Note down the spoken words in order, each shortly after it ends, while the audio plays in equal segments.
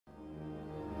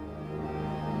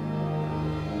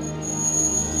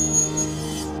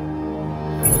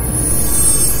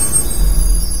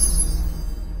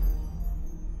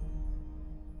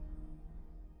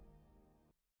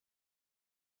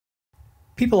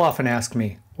People often ask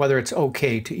me whether it's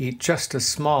okay to eat just a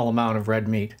small amount of red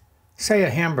meat, say a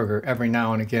hamburger every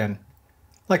now and again,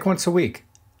 like once a week.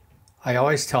 I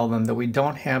always tell them that we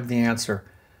don't have the answer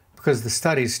because the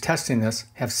studies testing this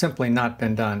have simply not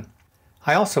been done.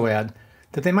 I also add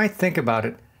that they might think about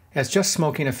it as just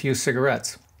smoking a few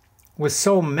cigarettes. With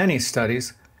so many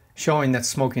studies showing that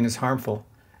smoking is harmful,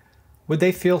 would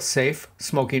they feel safe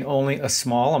smoking only a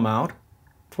small amount,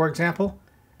 for example?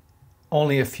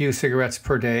 Only a few cigarettes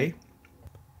per day?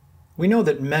 We know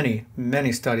that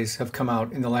many studies have come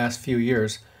out in the last few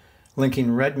years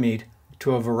linking red meat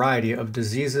to a variety of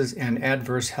diseases and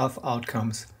adverse health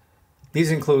outcomes. These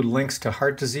include links to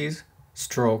heart disease,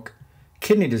 stroke,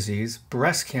 kidney disease,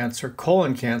 breast cancer,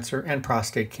 colon cancer, and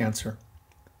prostate cancer.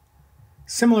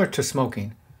 Similar to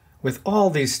smoking, with all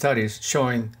these studies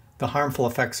showing the harmful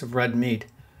effects of red meat,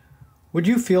 would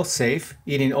you feel safe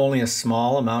eating only a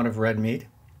small amount of red meat?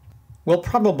 Well,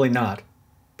 probably not,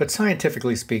 but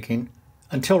scientifically speaking,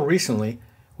 until recently,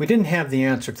 we didn't have the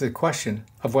answer to the question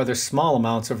of whether small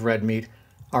amounts of red meat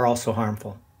are also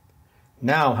harmful.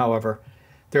 Now, however,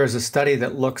 there is a study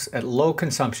that looks at low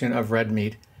consumption of red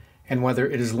meat and whether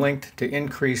it is linked to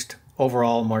increased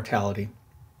overall mortality.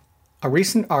 A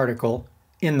recent article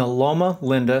in the Loma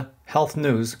Linda Health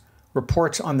News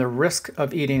reports on the risk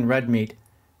of eating red meat,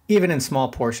 even in small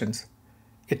portions.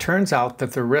 It turns out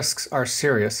that the risks are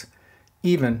serious,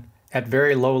 even at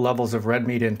very low levels of red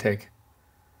meat intake.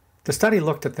 The study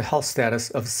looked at the health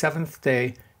status of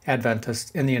Seventh-day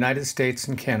Adventists in the United States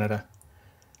and Canada.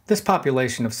 This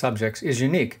population of subjects is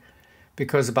unique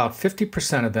because about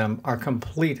 50% of them are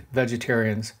complete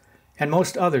vegetarians, and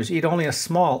most others eat only a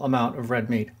small amount of red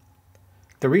meat.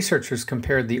 The researchers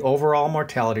compared the overall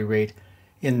mortality rate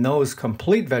in those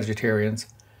complete vegetarians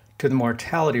to the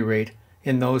mortality rate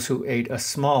in those who ate a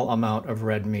small amount of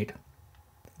red meat.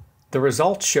 The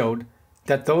results showed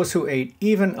that those who ate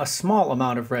even a small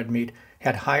amount of red meat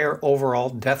had higher overall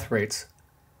death rates.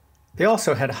 They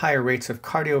also had higher rates of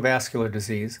cardiovascular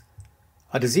disease,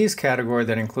 a disease category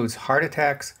that includes heart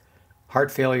attacks,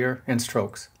 heart failure, and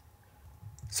strokes.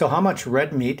 So how much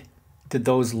red meat did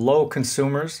those low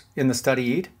consumers in the study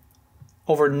eat?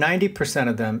 Over 90%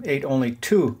 of them ate only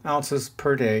 2 ounces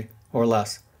per day or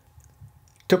less.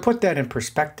 To put that in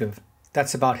perspective,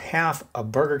 that's about half a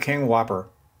Burger King Whopper.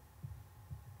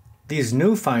 These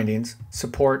new findings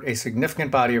support a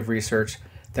significant body of research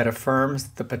that affirms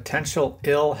the potential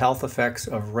ill health effects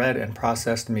of red and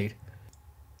processed meat,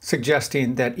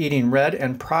 suggesting that eating red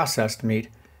and processed meat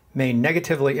may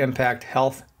negatively impact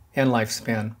health and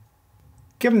lifespan.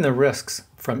 Given the risks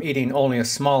from eating only a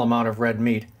small amount of red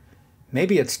meat,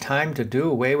 maybe it's time to do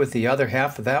away with the other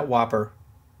half of that Whopper.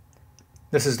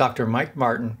 This is Dr. Mike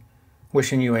Martin,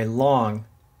 wishing you a long,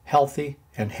 healthy,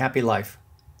 and happy life.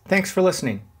 Thanks for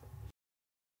listening.